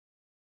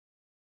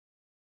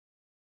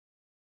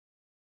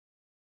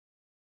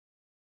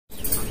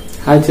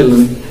Hi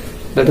children,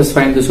 let us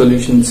find the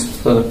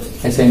solutions for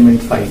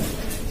assignment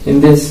 5. In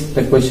this,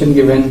 the question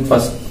given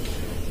first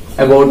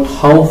about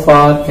how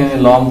far can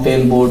a long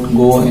tail boat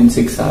go in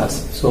 6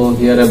 hours. So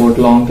here about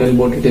long tail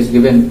boat it is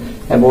given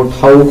about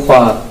how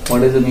far.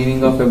 What is the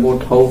meaning of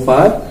about how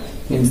far?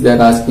 Means they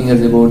are asking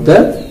us about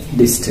the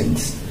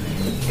distance.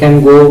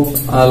 Can go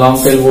a long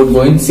tail boat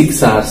go in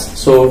 6 hours.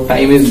 So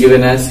time is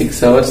given as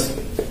 6 hours.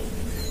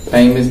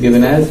 Time is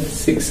given as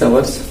 6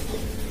 hours.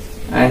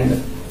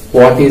 And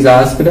what is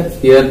asked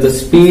here, the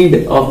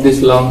speed of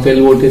this long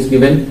tail boat is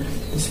given.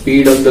 The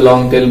speed of the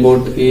long tail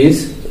boat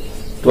is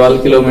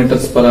 12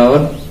 kilometers per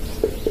hour.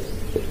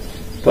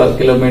 12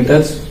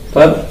 kilometers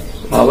per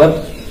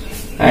hour.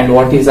 And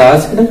what is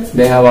asked?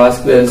 They have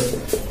asked us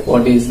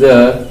what is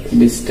the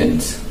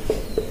distance.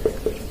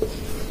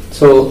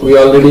 So we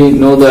already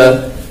know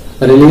the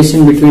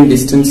relation between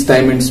distance,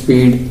 time and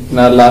speed. In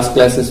our last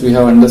classes we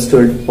have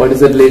understood. What is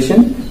the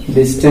relation?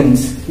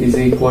 Distance is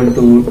equal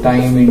to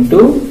time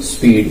into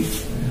speed.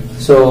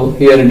 So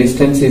here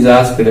distance is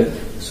asked.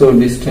 So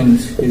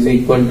distance is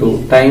equal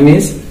to time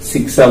is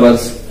 6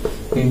 hours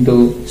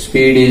into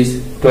speed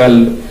is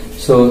 12.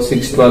 So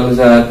 6 12s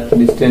are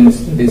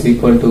distance is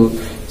equal to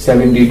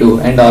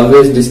 72, and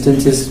always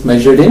distance is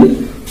measured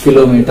in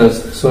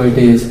kilometers. So it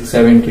is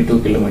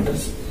 72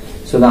 kilometers.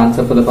 So the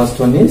answer for the first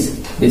one is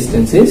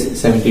distance is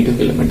 72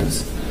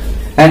 kilometers.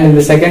 And in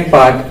the second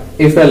part,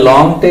 if a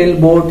long tail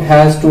boat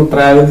has to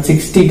travel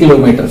 60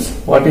 kilometers,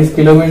 what is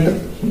kilometer?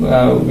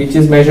 Which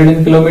is measured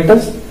in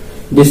kilometers?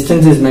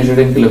 Distance is measured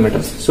in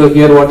kilometers. So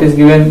here what is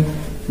given?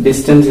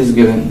 Distance is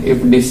given.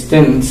 If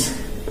distance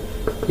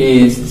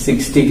is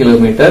 60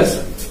 kilometers,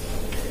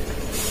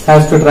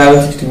 has to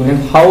travel 60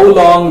 kilometers, how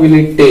long will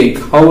it take?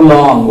 How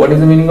long? What is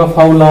the meaning of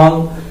how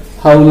long?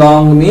 How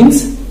long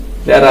means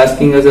they are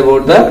asking us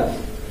about the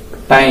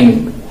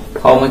time.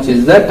 How much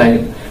is the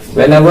time?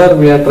 Whenever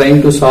we are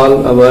trying to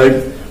solve a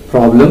word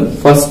problem,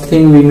 first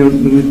thing we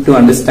need to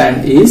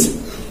understand is,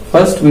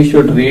 first we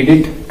should read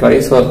it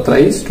twice or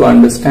thrice to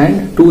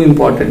understand two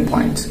important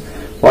points.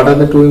 What are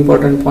the two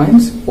important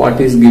points? What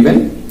is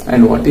given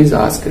and what is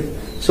asked.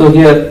 So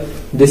here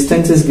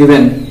distance is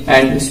given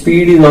and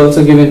speed is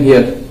also given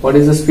here. What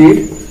is the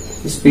speed?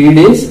 The speed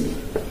is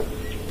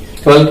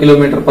 12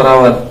 km per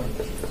hour.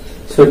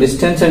 So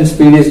distance and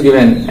speed is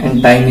given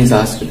and time is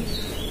asked.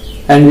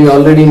 And we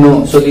already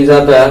know, so these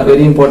are the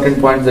very important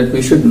points that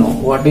we should know.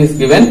 What is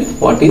given,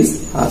 what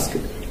is asked.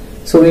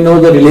 So we know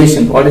the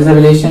relation. What is the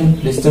relation?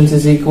 Distance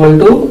is equal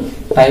to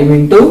time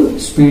into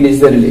speed is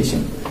the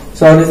relation.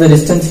 So what is the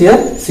distance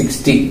here?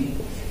 60.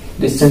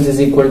 Distance is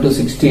equal to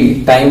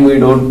 60. Time we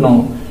don't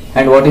know.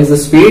 And what is the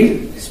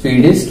speed?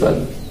 Speed is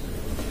 12.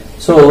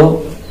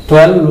 So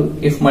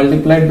 12 if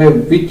multiplied by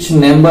which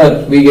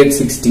number we get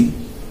 60?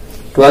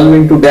 12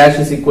 into dash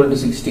is equal to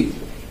 60.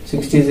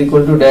 60 is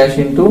equal to dash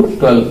into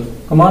 12.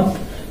 Come on,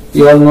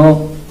 you all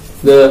know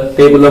the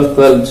table of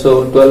 12.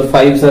 So 12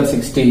 5s are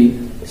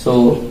 60.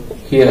 So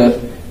here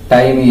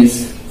time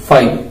is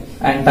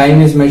 5 and time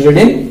is measured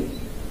in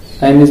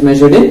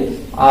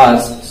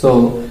hours.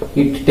 So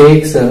it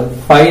takes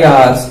 5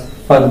 hours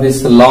for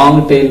this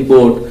long tail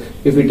boat,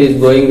 if it is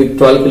going with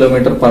 12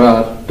 km per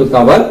hour, to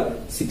cover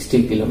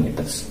 60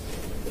 kilometers.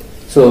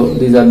 So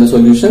these are the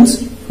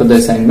solutions for the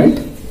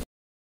assignment.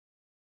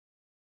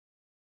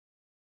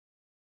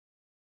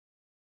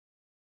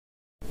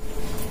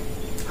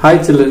 Hi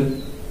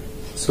children,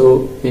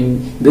 so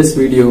in this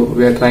video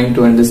we are trying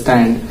to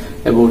understand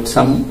about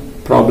some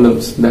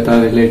problems that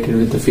are related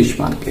with the fish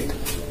market.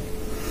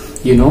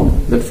 You know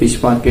that fish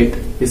market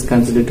is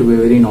considered to be a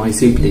very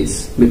noisy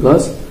place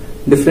because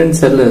different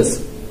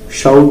sellers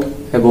shout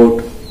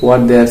about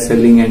what they are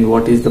selling and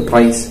what is the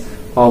price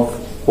of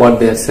what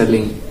they are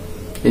selling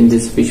in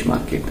this fish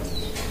market.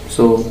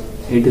 So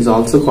it is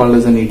also called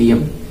as an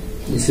idiom.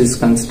 This is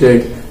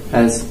considered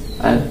as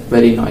a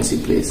very noisy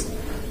place.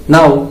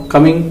 Now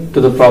coming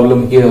to the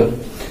problem here.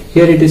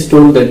 Here it is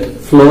told that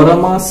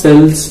Florama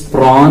sells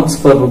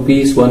prawns for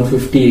rupees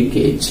 150 a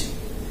kg.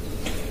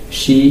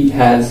 She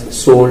has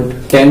sold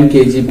 10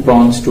 kg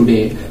prawns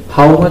today.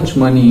 How much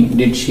money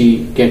did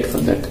she get for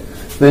that?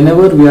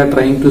 Whenever we are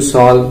trying to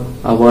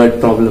solve a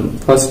word problem,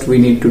 first we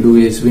need to do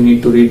is we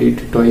need to read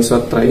it twice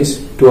or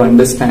thrice to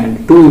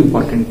understand two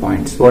important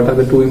points. What are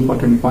the two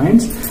important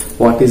points?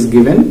 What is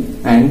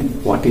given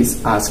and what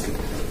is asked.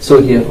 So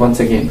here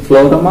once again,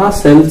 Florama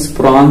sells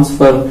prawns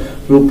for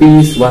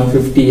rupees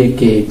 150 a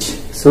kg.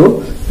 So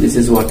this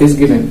is what is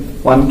given.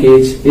 1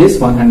 kg is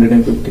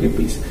 150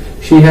 rupees.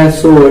 She has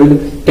sold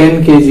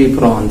 10 kg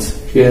prawns.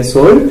 She has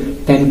sold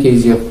 10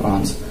 kg of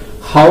prawns.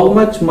 How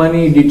much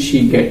money did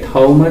she get?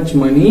 How much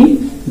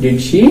money did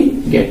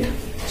she get?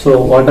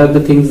 So what are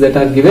the things that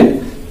are given?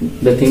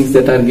 The things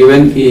that are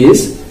given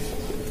is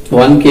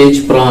 1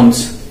 kg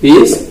prawns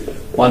is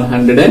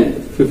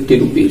 150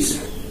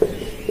 rupees.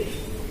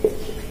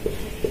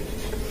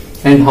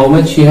 And how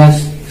much she has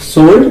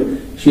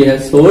sold? She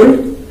has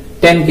sold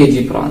 10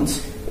 kg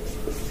prawns.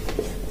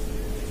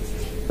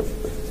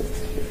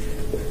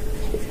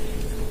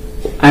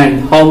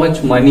 And how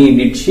much money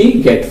did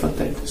she get for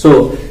that?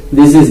 So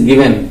this is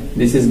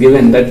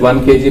given that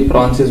 1 kg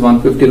prawns is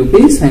 150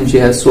 rupees and she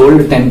has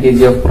sold 10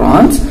 kg of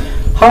prawns.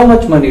 How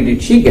much money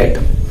did she get?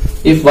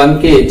 If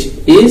 1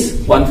 kg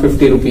is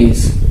 150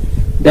 rupees,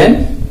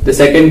 then the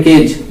second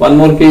kg, one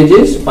more kg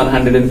is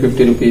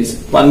 150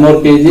 rupees. One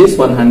more kg is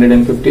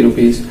 150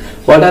 rupees.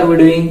 What are we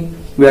doing?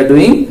 We are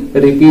doing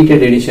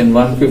repeated addition.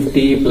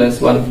 150 plus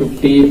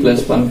 150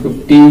 plus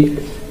 150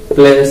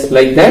 plus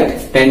like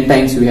that 10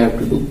 times we have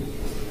to do.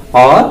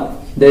 Or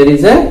there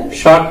is a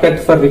shortcut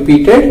for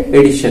repeated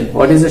addition.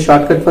 What is the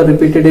shortcut for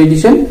repeated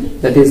addition?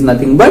 That is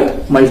nothing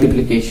but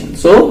multiplication.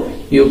 So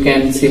you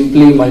can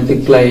simply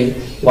multiply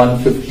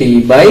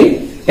 150 by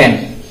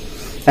 10.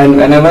 And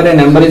whenever a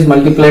number is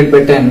multiplied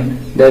by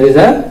 10, there is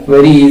a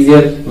very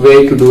easier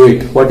way to do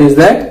it. What is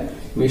that?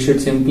 We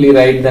should simply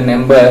write the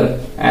number,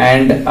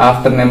 and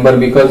after number,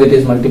 because it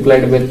is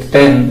multiplied with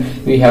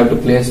 10, we have to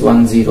place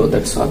 1 0,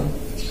 that's all.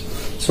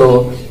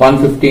 So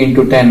 150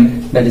 into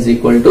 10, that is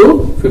equal to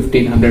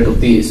 1500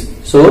 rupees.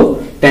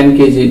 So 10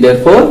 kg,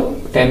 therefore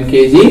 10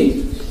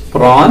 kg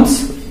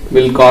prawns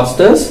will cost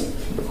us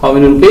how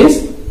many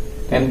rupees?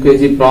 10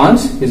 kg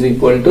prawns is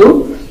equal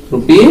to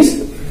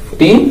rupees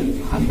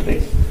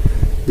 1500.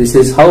 This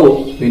is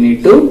how we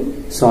need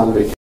to solve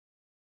it.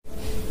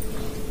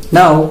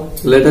 Now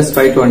let us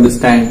try to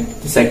understand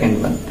the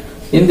second one.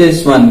 In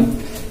this one,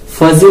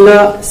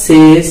 Fazila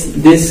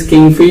says this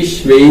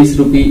kingfish weighs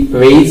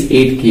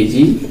 8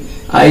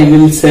 kg. I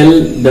will sell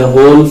the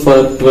whole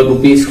for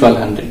rupees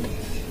 1200.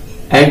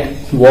 At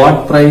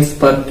what price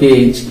per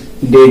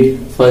kg did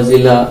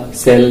Fazila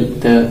sell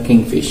the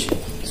kingfish?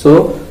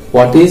 So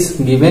what is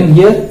given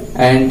here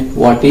and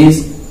what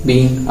is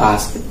being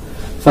asked?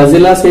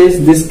 Fazila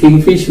says this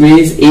kingfish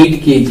weighs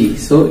 8 kg.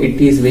 So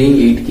it is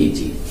weighing 8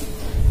 kg.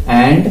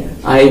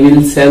 And I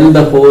will sell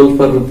the whole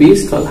for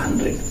rupees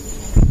 1200.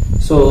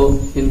 So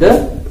in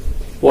the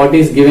what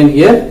is given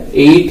here,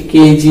 8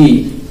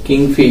 kg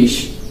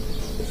kingfish,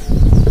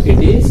 it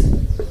is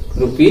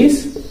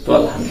rupees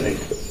 1200.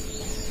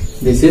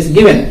 This is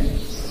given.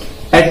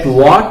 At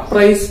what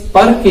price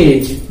per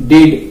kg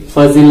did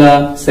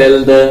Fazila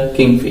sell the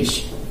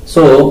kingfish?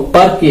 So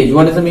per kg,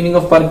 what is the meaning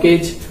of per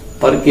kg?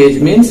 Per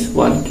kg means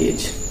 1 kg.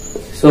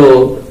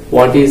 So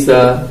what is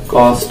the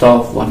cost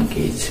of 1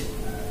 kg?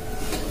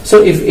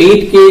 So if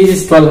 8 kg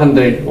is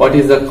 1200, what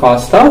is the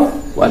cost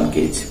of 1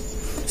 kg?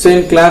 So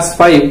in class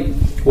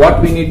 5,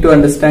 what we need to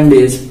understand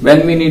is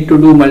when we need to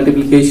do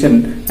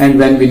multiplication and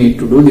when we need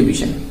to do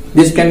division.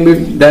 This can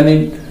be done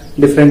in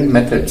different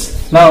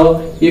methods.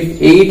 Now if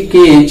 8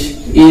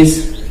 kg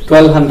is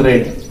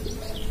 1200,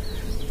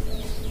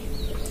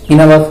 in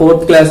our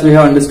 4th class we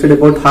have understood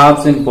about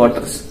halves and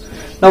quarters.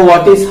 Now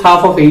what is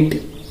half of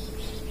 8?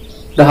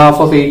 The half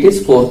of 8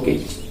 is 4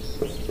 kg.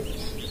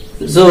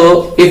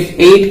 So if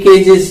 8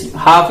 kg is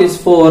half is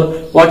 4,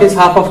 what is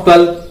half of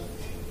 12?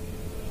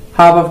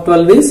 Half of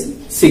 12 is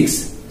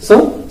 6.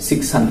 So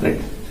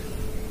 600.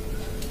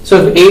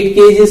 So if 8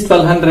 kg is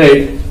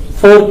 1200,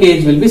 4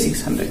 kg will be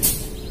 600.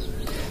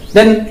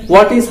 Then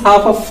what is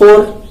half of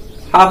 4?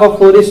 Half of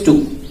 4 is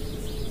 2.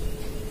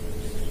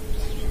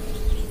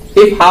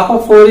 If half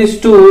of 4 is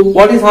 2,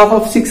 what is half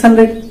of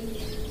 600?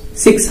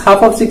 6.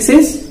 Half of 6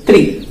 is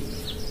 3.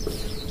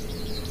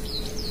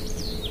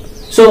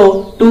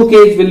 So 2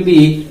 kg will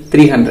be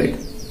 300.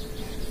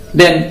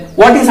 Then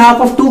what is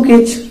half of 2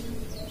 kg?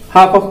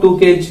 Half of 2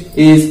 kg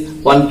is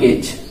 1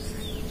 kg.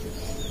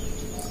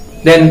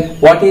 Then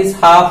what is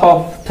half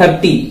of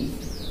 30?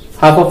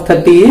 Half of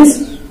 30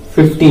 is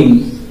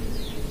 15.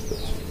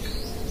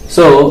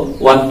 So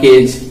 1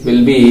 kg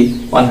will be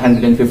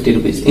 150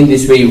 rupees. In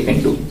this way you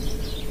can do.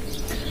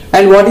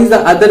 And what is the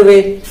other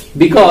way?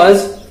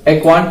 Because a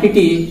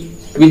quantity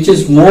which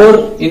is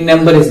more in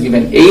number is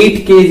given.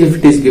 8 kg if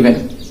it is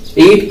given.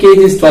 8 kg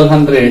is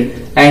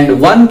 1200 and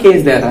 1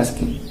 kg they are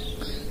asking.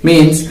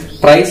 Means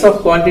price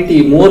of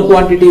quantity, more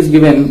quantity is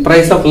given,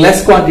 price of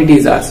less quantity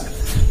is asked.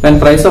 When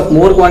price of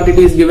more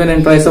quantity is given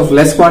and price of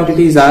less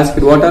quantity is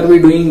asked, what are we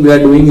doing? We are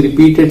doing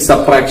repeated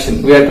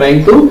subtraction. We are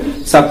trying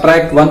to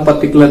subtract one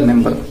particular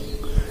number.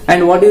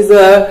 And what is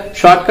the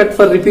shortcut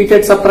for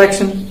repeated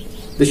subtraction?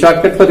 The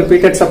shortcut for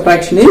repeated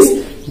subtraction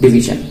is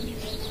division.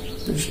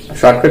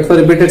 Shortcut for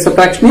repeated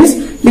subtraction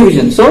is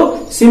division.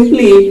 So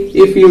simply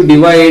if you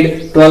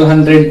divide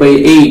 1200 by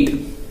 8,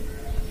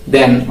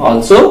 then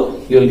also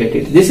you will get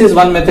it. This is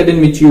one method in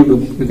which you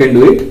can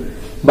do it.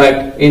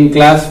 But in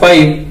class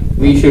 5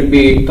 we should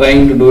be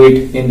trying to do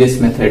it in this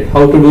method.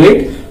 How to do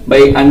it?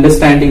 By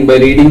understanding, by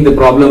reading the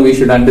problem, we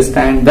should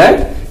understand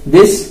that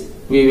this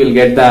we will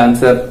get the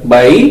answer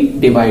by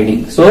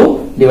dividing.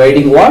 So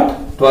dividing what?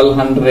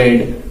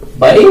 1200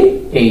 by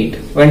 8.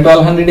 When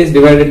 1200 is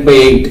divided by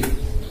 8,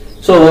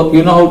 so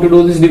you know how to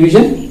do this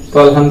division?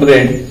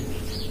 1200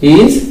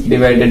 is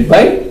divided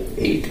by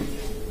 8.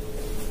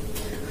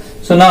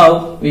 So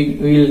now we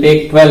will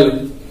take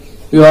 12.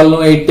 You all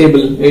know 8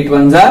 table. 8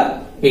 ones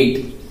are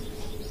 8.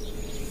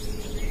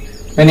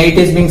 When 8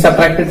 is being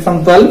subtracted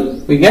from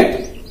 12, we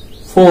get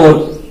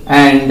 4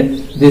 and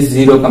this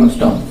 0 comes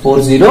down.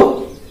 4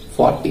 0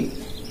 40.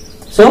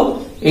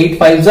 So 8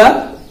 5s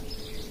are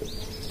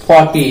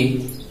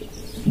 40,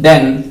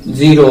 then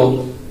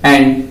 0,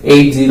 and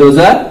 8 zeros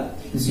are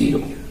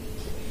 0.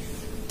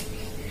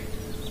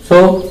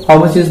 So how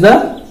much is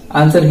the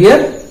answer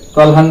here?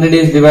 1200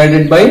 is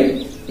divided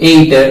by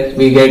 8,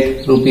 we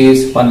get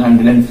rupees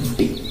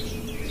 150.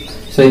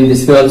 So in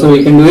this way also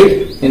we can do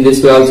it, in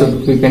this way also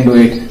we can do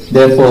it.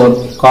 Therefore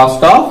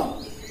cost of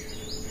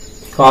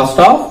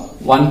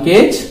 1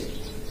 kg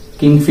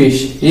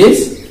kingfish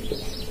is,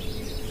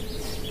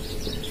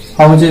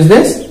 how much is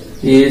this?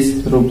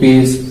 Is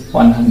rupees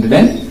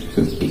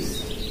 150.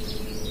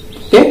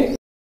 Okay.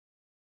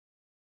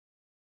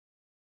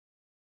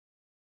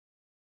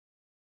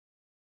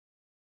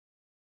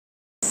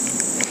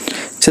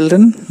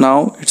 Children,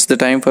 now it's the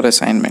time for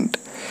assignment.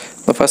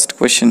 The first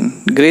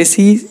question.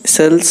 Gracie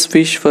sells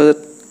fish for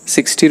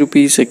 60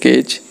 rupees a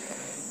kg.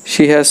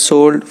 She has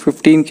sold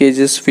 15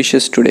 kgs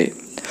fishes today.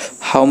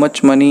 How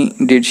much money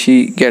did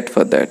she get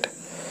for that?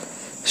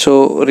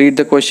 So read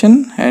the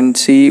question and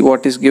see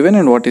what is given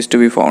and what is to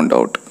be found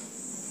out.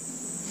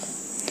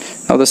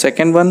 Now the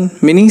second one.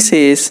 Minnie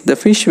says the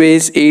fish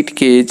weighs 8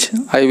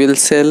 kg. I will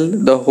sell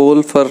the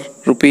whole for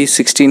rupees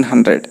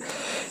 1600.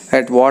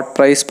 At what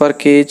price per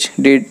kg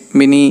did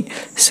Minnie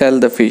sell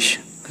the fish?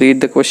 Read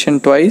the question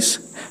twice,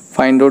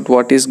 find out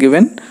what is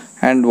given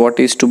and what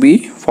is to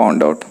be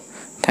found out.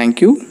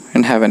 Thank you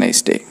and have a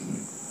nice day.